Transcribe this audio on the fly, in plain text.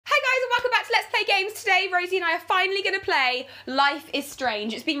because today Rosie and I are finally going to play Life is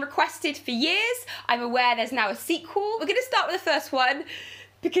Strange. It's been requested for years. I'm aware there's now a sequel. We're going to start with the first one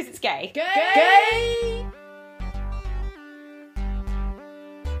because it's gay. Gay!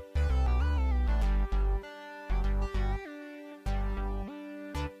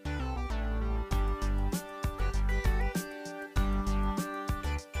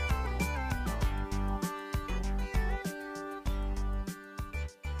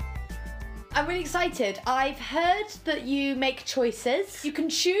 I'm really excited. I've heard that you make choices. You can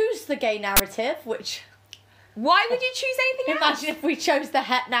choose the gay narrative, which... Why would you choose anything else? Imagine if we chose the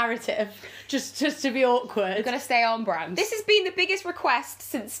het narrative, just to be awkward. We're going to stay on brand. This has been the biggest request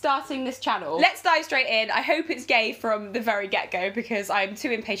since starting this channel. Let's dive straight in. I hope it's gay from the very get-go because I'm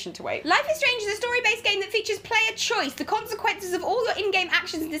too impatient to wait. Life is Strange is a story-based game that features player choice. The consequences of all your in-game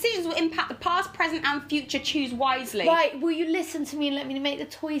actions and decisions will impact the past, present and future. Choose wisely. Right, will you listen to me and let me make the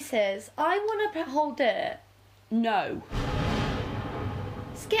choices? I want to hold it. No.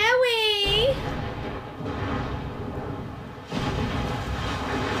 Scary!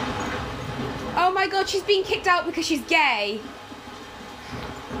 Oh my god, she's been kicked out because she's gay.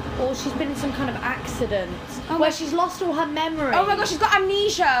 Or she's been in some kind of accident where she's lost all her memory. Oh my god, she's got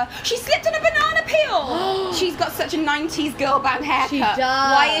amnesia. She slipped on a banana peel. She's got such a 90s girl band haircut. She does.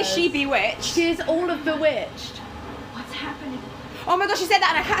 Why is she bewitched? She is all of bewitched. What's happening? Oh my god, she said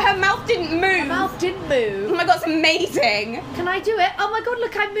that and her mouth didn't move. Her mouth didn't move. Oh my god, it's amazing. Can I do it? Oh my god,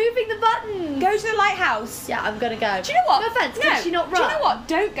 look, I'm moving the button. Go to the lighthouse. Yeah, I'm gonna go. Do you know what? No offense, no. can she not run? Do you know what?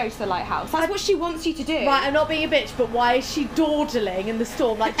 Don't go to the lighthouse. That's what she wants you to do. Right, I'm not being a bitch, but why is she dawdling in the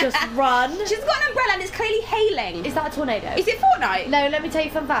storm? Like, just run. She's got an umbrella and it's clearly hailing. Is that a tornado? Is it Fortnite? No, let me tell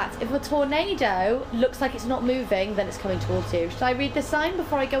you a fun fact. If a tornado looks like it's not moving, then it's coming towards you. Should I read the sign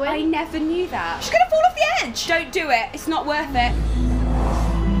before I go in? I never knew that. She's gonna fall off the edge. Don't do it. It's not worth it.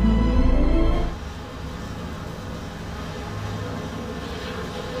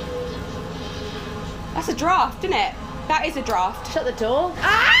 That's a draft, isn't it? That is a draft. Shut the door.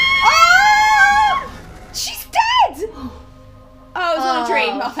 Ah! Oh! She's dead! Oh, it was not a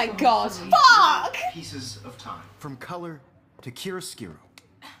dream. Oh, thank God. Fuck! Pieces of time. From color to chiaroscuro.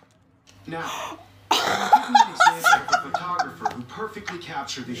 Now, give me an example of a photographer who perfectly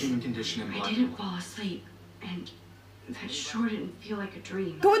captured the human condition in black and I didn't white. fall asleep, and that sure didn't feel like a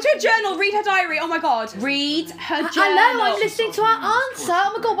dream. Go into her journal, read her diary. Oh my God. Read her journal. I know, I'm listening to her answer.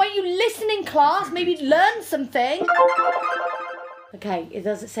 Oh my god, why don't you listen in class? Maybe learn something. Okay, it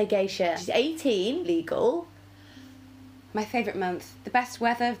doesn't say gay shit. She's 18, legal. My favourite month. The best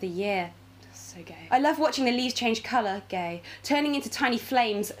weather of the year. So gay. I love watching the leaves change colour. Gay. Turning into tiny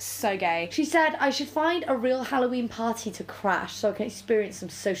flames. So gay. She said, I should find a real Halloween party to crash so I can experience some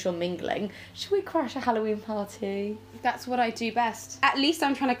social mingling. Should we crash a Halloween party? That's what I do best. At least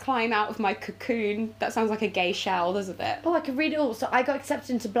I'm trying to climb out of my cocoon. That sounds like a gay shell, doesn't it? Oh, I can read it all. So I got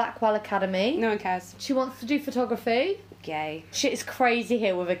accepted into Blackwell Academy. No one cares. She wants to do photography. Gay. Shit is crazy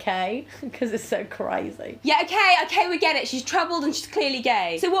here with a K, because it's so crazy. Yeah, okay, we get it. She's troubled and she's clearly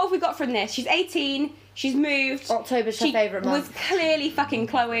gay. So what have we got from this? She's 18, she's moved. October's her favourite month. Was clearly fucking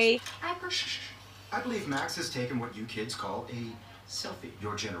Chloe. I believe Max has taken what you kids call a selfie.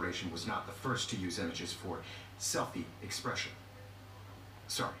 Your generation was not the first to use images for selfie expression.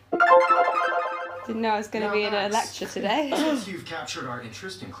 Sorry. Didn't know I was going to be in a lecture today. Since you've captured our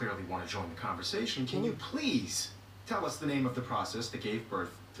interest and clearly want to join the conversation, can you please tell us the name of the process that gave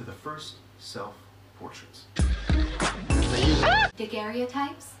birth to the first self-portraits?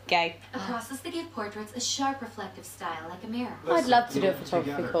 Daguerreotypes? Gay. A process that gave portraits a sharp reflective style like a mirror. I'd love to do a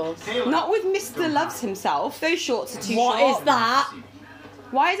photography course. Not with Mr. Loves Himself. Those shorts are too short. What is that?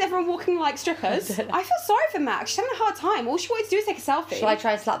 Why is everyone walking like strippers? I feel sorry for Max. She's having a hard time. All she wanted to do is take a selfie. Shall I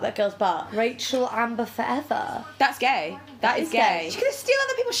try and slap that girl's butt? Rachel Amber forever. That's gay. That is gay. She's gonna steal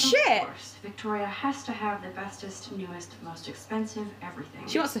other people's shit. Of course, Victoria has to have the bestest, newest, most expensive everything.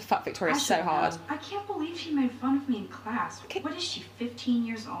 She wants to fuck Victoria I so should hard. know. I can't believe she made fun of me in class. Okay. What is she, 15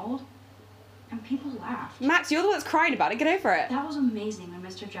 years old? And people laughed. Max, you're the one that's crying about it. Get over it. That was amazing when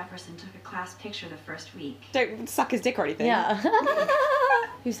Mr. Jefferson took a class picture the first week. Don't suck his dick or anything. Yeah.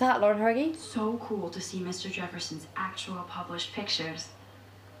 Who's that, Lauren Hargey? So cool to see Mr. Jefferson's actual published pictures.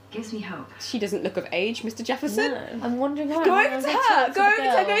 Gives me hope. She doesn't look of age, Mr. Jefferson. No. I'm wondering why. Go over to her. Go over to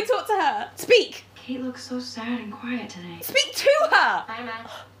her. Go and talk to her. Speak. Kate looks so sad and quiet today. Speak to her. Hi,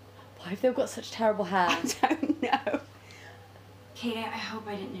 Max. Why have they got such terrible hair? I don't know. Kate, I hope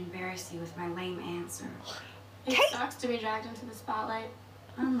I didn't embarrass you with my lame answer. It Kate? sucks to be dragged into the spotlight.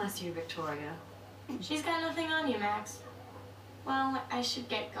 Unless you're Victoria. She's got nothing on you, Max. Well, I should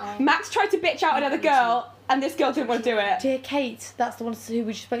get going. Max tried to bitch out another girl, and this girl didn't want to do it. Dear Kate, that's the one who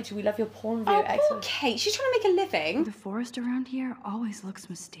we just spoke to. We love your porn review. Oh, poor Excellent. Kate. She's trying to make a living. The forest around here always looks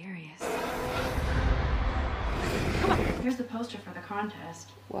mysterious. Come on. Here's the poster for the contest.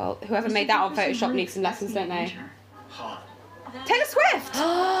 Well, whoever made that on Photoshop needs some lessons, don't they? Hot. Taylor Swift!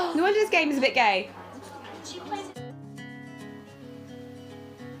 No wonder this game is a bit gay. She plays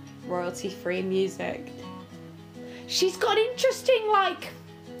Royalty-free music. She's got an interesting, like,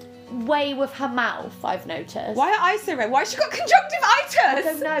 way with her mouth, I've noticed. Why are eyes so red? Why has she got I conjunctivitis?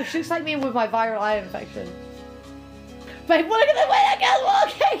 don't know. She looks like me with my viral eye infection. Babe, look at the way that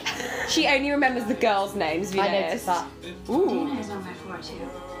girl's walking! She only remembers the girls' names, have you I noticed that. Ooh. Dina is on my floor too.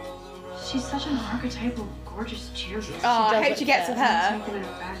 She's such an archetypal, gorgeous cheerleader. Oh, I does hope look she gets fit. with her. Taken in a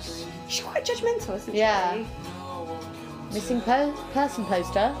factory. She's quite judgmental, isn't she? Yeah. Missing person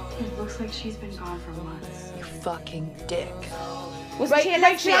poster. It looks like she's been gone for months. You fucking dick. Wasn't she a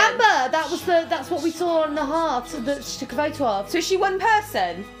Rachel lesbian? Amber! That's what we saw on the heart that she took a photo of. So is she one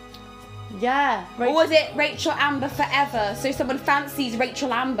person? Yeah. Or was it Rachel Amber forever? So someone fancies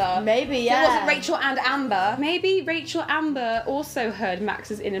Rachel Amber. Maybe, So yeah. it wasn't Rachel and Amber. Maybe Rachel Amber also heard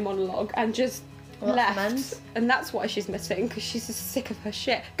Max's inner monologue and just Well, that's left. immense. And that's why she's missing, because she's just sick of her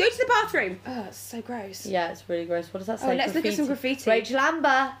shit. Go to the bathroom. Oh, it's so gross. Yeah, it's really gross. What does that say? Oh, let's look at some graffiti. Rachel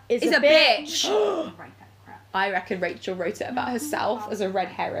Amber is Is a a bitch. bitch. Write that crap. I reckon Rachel wrote it about herself as a red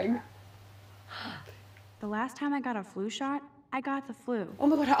herring. The last time I got a flu shot, I got the flu. Oh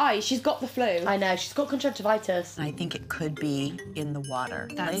my god, her eyes. She's got the flu. I know, she's got conjunctivitis. I think it could be in the water.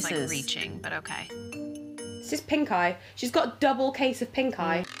 That's Places. like reaching, but okay. It's just pink eye. She's got a double case of pink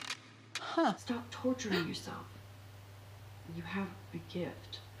eye. Stop torturing yourself. You have a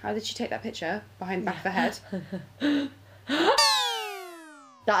gift. How did she take that picture? Behind the back of her head.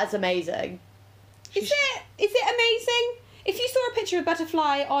 That is amazing. Is it amazing? If you saw a picture of a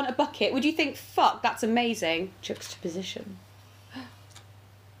butterfly on a bucket, would you think, fuck, that's amazing? Juxtaposition.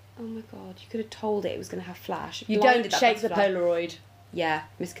 Oh my god, you could have told it was going to have flash. You Blinded don't that shake the butterfly. Polaroid. Yeah,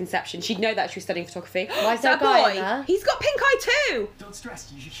 misconception. She'd know that she was studying photography. Why is that there a guy boy? in there? He's got pink eye too! Don't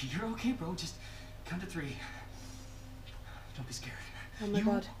stress. You're okay, bro. Just come to 3. Don't be scared. Oh my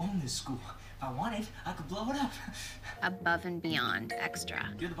god. You own this school. If I wanted, I could blow it up. Above and beyond, extra.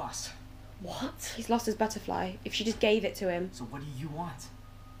 You're the boss. What? He's lost his butterfly. If she just gave it to him. So what do you want?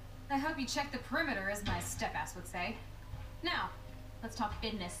 I hope you check the perimeter, as my step-ass would say. Now, let's talk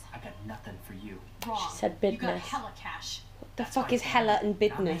business. I got nothing for you. Wrong. She said You got business. hella cash. What the fuck is hella and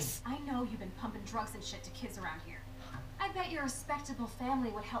business? I know you've been pumping drugs and shit to kids around here. I bet your respectable family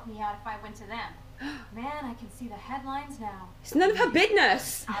would help me out if I went to them. Man, I can see the headlines now. It's none of her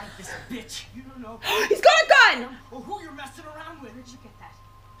business. Out of this bitch. You don't know He's got a gun! or who you're messing around with. Where'd you get that?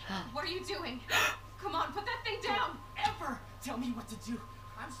 What are you doing? Come on, put that thing down! Ever tell me what to do.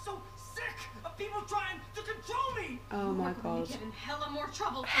 I'm so sick of people trying to control me. Oh my We're going god. to get in hella more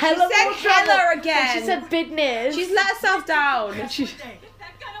trouble. Hella said more trouble. hella And again. she said business. She's let herself down. Get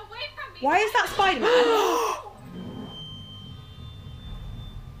that gun away from me! Why is that Spider-Man?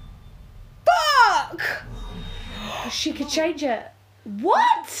 Fuck! She could change it.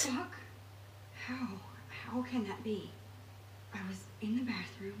 What? Fuck? How can that be? I was in the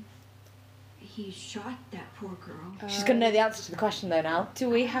bathroom. He shot that poor girl. She's gonna know the answer to the question though now. Do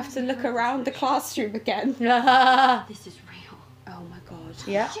we have to look around the classroom again? Yeah. This is real. Oh my god.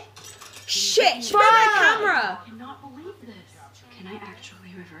 Shit, She's moving the camera! I cannot believe this. Can I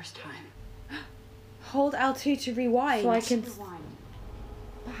actually reverse time? Hold L2 to rewind. So I can. Rewind.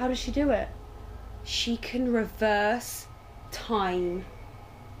 How does she do it? She can reverse time.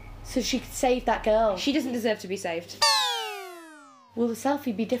 So she could save that girl. She doesn't deserve to be saved. Will the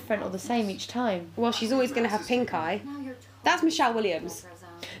selfie be different or the same each time? Well, she's always going to have pink eye. Now you're That's Michelle Williams.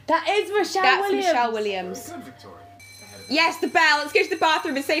 That is Michelle That's Williams. Michelle Williams. Good, Victoria. Yes, the bell. Let's go to the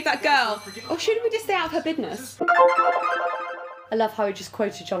bathroom and save that girl. Or shouldn't we just stay out of her business? I love how he just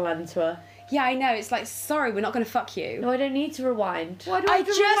quoted John Lennon to her. Yeah, I know. It's like, sorry, we're not going to fuck you. No, I don't need to rewind. Why do I I have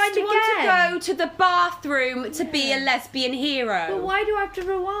to just rewind again? want to go to the bathroom to be a lesbian hero. But why do I have to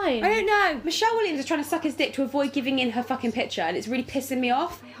rewind? I don't know. Michelle Williams is trying to suck his dick to avoid giving in her fucking picture, and it's really pissing me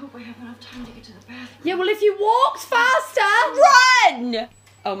off. I hope I have enough time to get to the bathroom. Yeah, well, if you walked faster. Run!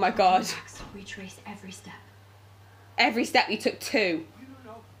 Oh my god. Max, retrace every step. Every step you took 2. You don't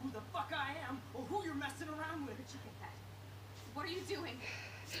know who the fuck I am or who you're messing around with. What are you doing?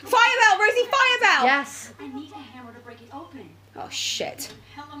 Firebell, Rosie, firebell! Yes. I need a hammer to break it open. Oh shit.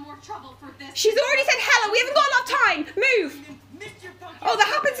 Hella more trouble for this. She's already said hella, we haven't got enough time! Move! Missed your fucking Oh, there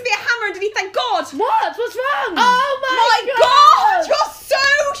happens to be a hammer underneath, thank god! What? What's wrong? Oh my god! You're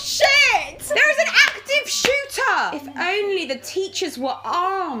so shit! There is an active shooter! If only the bitches were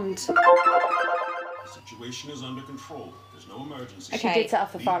armed. The situation is under control. There's no emergency. Okay. She did set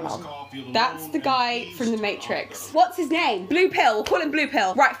off the fire alarm. That's the guy from The Matrix. What's his name? Blue Pill. Call him Blue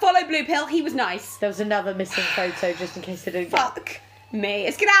Pill. Right, follow Blue Pill. He was nice. There was another missing photo just in case they didn't get... Fuck me.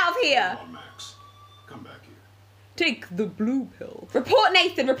 Let's get out of here. Come on, Max. Come back here. Take the Blue Pill. Report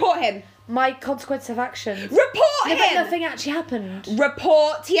Nathan. Report him. My consequence of actions. Report No, him. but nothing actually happened.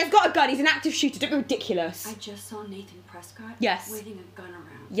 Report. He has got a gun. He's an active shooter. Don't be ridiculous. I just saw Nathan Prescott Yes. waving a gun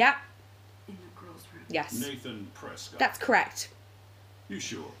around Yep. in the girls' room. Yes. Nathan Prescott. That's correct. You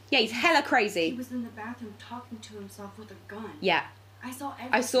sure? Yeah, he's hella He crazy. was in the bathroom talking to himself with a gun. Yeah. I saw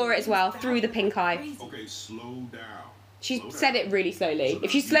everything. I saw it as well, through the pink eye. Crazy. Okay, slow down. She Slow said down. it really slowly. So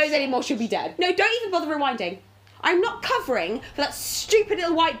If she that's slows you. anymore, she'll be dead. No, don't even bother rewinding. I'm not covering for that stupid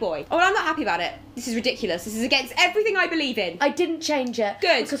little white boy. Oh, well, I'm not happy about it. This is ridiculous. This is against everything I believe in. I didn't change it.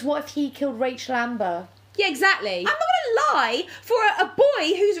 Good. Because what if he killed Rachel Amber? Yeah, exactly. I'm not gonna lie for a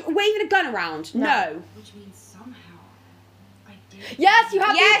boy who's waving a gun around. No. Which means somehow I did. Yes, you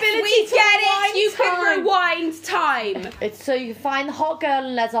have the Yes, ability we to get rewind it. You time. can rewind time. It's so you can find the hot girl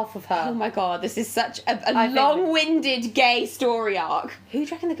and les off of her. Oh my god, this is such a I think- long-winded gay story arc. Who do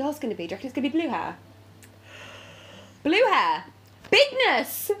you reckon the girl's gonna be? Do you reckon it's gonna be blue hair? Blue hair.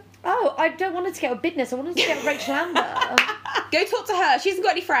 Bigness. Oh, I don't want her to get with Business. I wanted to get with Rachel Amber. Go talk to her. She hasn't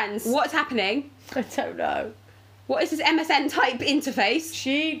got any friends. What's happening? I don't know. What is this MSN type interface?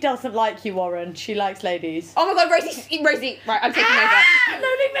 She doesn't like you, Warren. She likes ladies. Oh my god, Rosie. Rosie. Right, I'm taking over.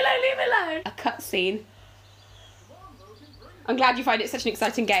 No, leave me alone, leave me alone. A cutscene. I'm glad you find it such an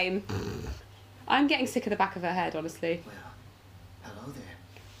exciting game. I'm getting sick of the back of her head, honestly. Well, hello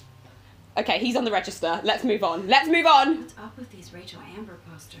there. Okay, he's on the register. Let's move on. Let's move on. What's up with these Rachel Amber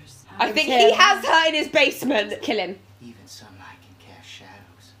posters? I think him. he has her in his basement. Kill him. Even sunlight can cast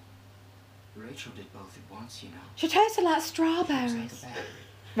shadows. Rachel did both at once, you know. She tastes like Looks strawberries. like a battery.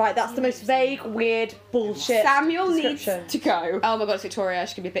 Right, that's the most vague, weard bullshit. Samuel needs description. to go. Oh my god, it's Victoria.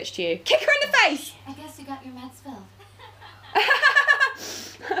 She's gonna be a bitch to you. Kick her in the face! I guess you got your meds filled.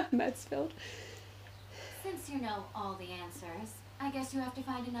 Meds filled. Since you know all the answers, I guess you have to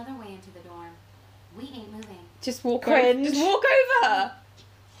find another way into the dorm. We ain't moving. Just walk Cringe. over. Just walk over.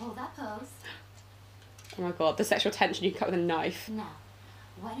 Hold that pose. Oh my god, the sexual tension you can cut with a knife. Now,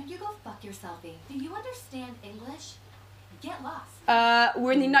 why don't you go fuck yourselfie? Do you understand English? Get lost.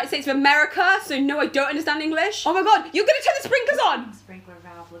 We're in the United States of America, so no, I don't understand English. Oh my god, you're gonna turn the sprinklers on! Sprinkler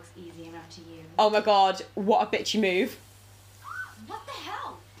valve looks easy enough to use. Oh my god, what a bitchy move. What the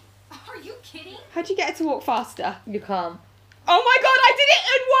hell? Are you kidding? How'd you get her to walk faster? You can't. Oh my god, I did it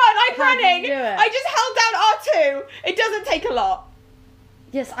in one! I'm How did running! you do it? I just held down R2. It doesn't take a lot.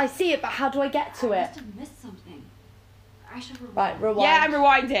 Yes, I see it, but how do I get to I it? must have missed something. I should rewind. Right, rewind. Yeah, I'm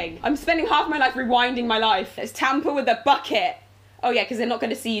rewinding. I'm spending half my life rewinding my life. Let's tamper with the bucket. Oh yeah, because they're not going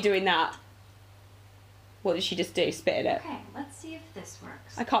to see you doing that. What did she just do? Spit in it. Okay, let's see if this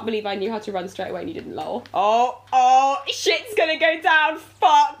works. I can't believe I knew how to run straight away and you didn't, lol. Oh, shit's gonna go down.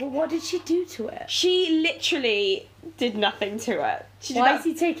 Fuck. But what did she do to it? She literally did nothing to it. She did Why that- is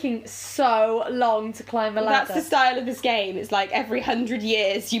he taking so long to climb a That's ladder? the style of this game. It's like every 100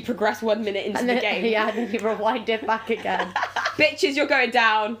 years you progress 1 minute into and the then, game. yeah, and then you rewind it back again. Bitches, you're going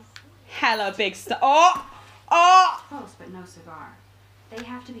down. Hella big stuff. Oh! Close, but no cigar. They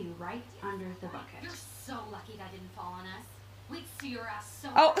have to be right under the bucket. You're so lucky that didn't fall on us. We'd see your ass so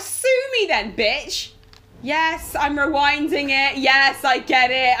Oh, sue me then, bitch. Yes, I'm rewinding it. Yes, I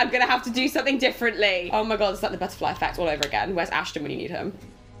get it. I'm gonna have to do something differently. Oh my god, it's like the butterfly effect all over again. Where's Ashton when you need him?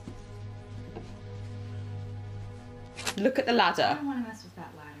 Look at the I ladder. don't want to mess with that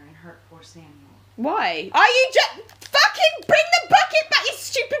ladder and hurt poor Samuel. Why? Are you just fucking bring the bucket back, you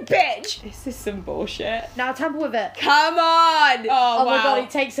stupid bitch? This is some bullshit. Now tamper with it. Come on. Oh wow. my god, it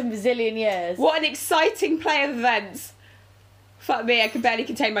takes a bazillion years. What an exciting play of events. Fuck me, I can barely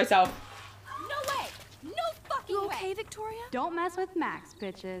contain myself. No way! No fucking way! Okay, Victoria? Don't mess with Max,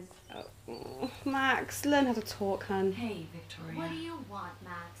 bitches. Oh, Max, learn how to talk, hun. Hey, Victoria. What do you want,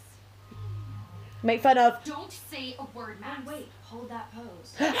 Max? Make fun of. Don't say a word, Max. Oh, wait, hold that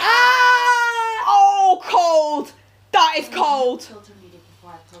pose. Ah! Oh, cold. That is cold. Filter needed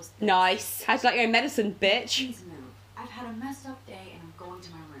before I post this. Nice. How'd you like your own medicine, bitch? Please move. I've had a messed up day and I'm going to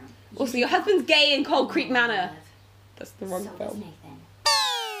my room. Also, your husband's gay in Cold Creek Manor. That's the wrong So does film. Nathan.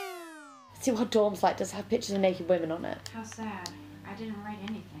 See what dorm's like. Does it have pictures of naked women on it? How sad. I didn't write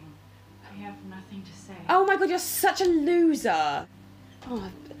anything. I have nothing to say. Oh my god, you're such a loser. Oh,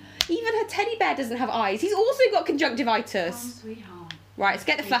 even her teddy bear doesn't have eyes. He's also got Home conjunctivitis. sweet home. Right, let's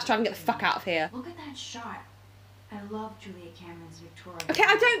get the flash drive and get the fuck out of here. Look at that shot. I love Julia Cameron's Victoria. Okay,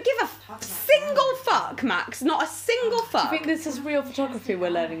 I don't give a single fuck, Max. Not a single fuck. Do you think this is real photography we're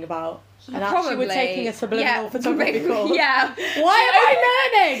learning about? And Probably. actually we're taking a subliminal photography course. Yeah. Why am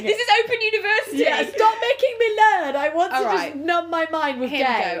I learning? This is Open University. Yeah, stop making me learn. I want to Alright. just numb my mind with Here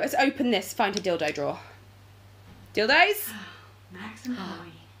gay. we go. Let's open this. Find a dildo drawer. Dildos? Max and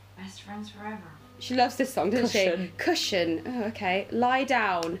Chloe, best friends forever. She loves this song, doesn't she? Cushion. Oh, okay. Lie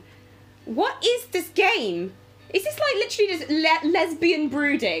down. What is this game? Is this like literally just lesbian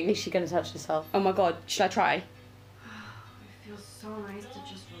brooding? Is she going to touch herself? Oh my god. Should I try? It feels so nice to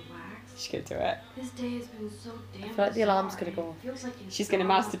just relax. She's going to do it. This day has been so damn I feel like the alarm's going to go off. Feels like She's going to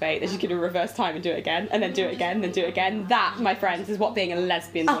masturbate, then she's going to reverse time and do it again, and then do it again, then do it again. That, my friends, is what being a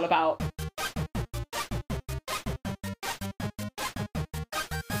lesbian's all about.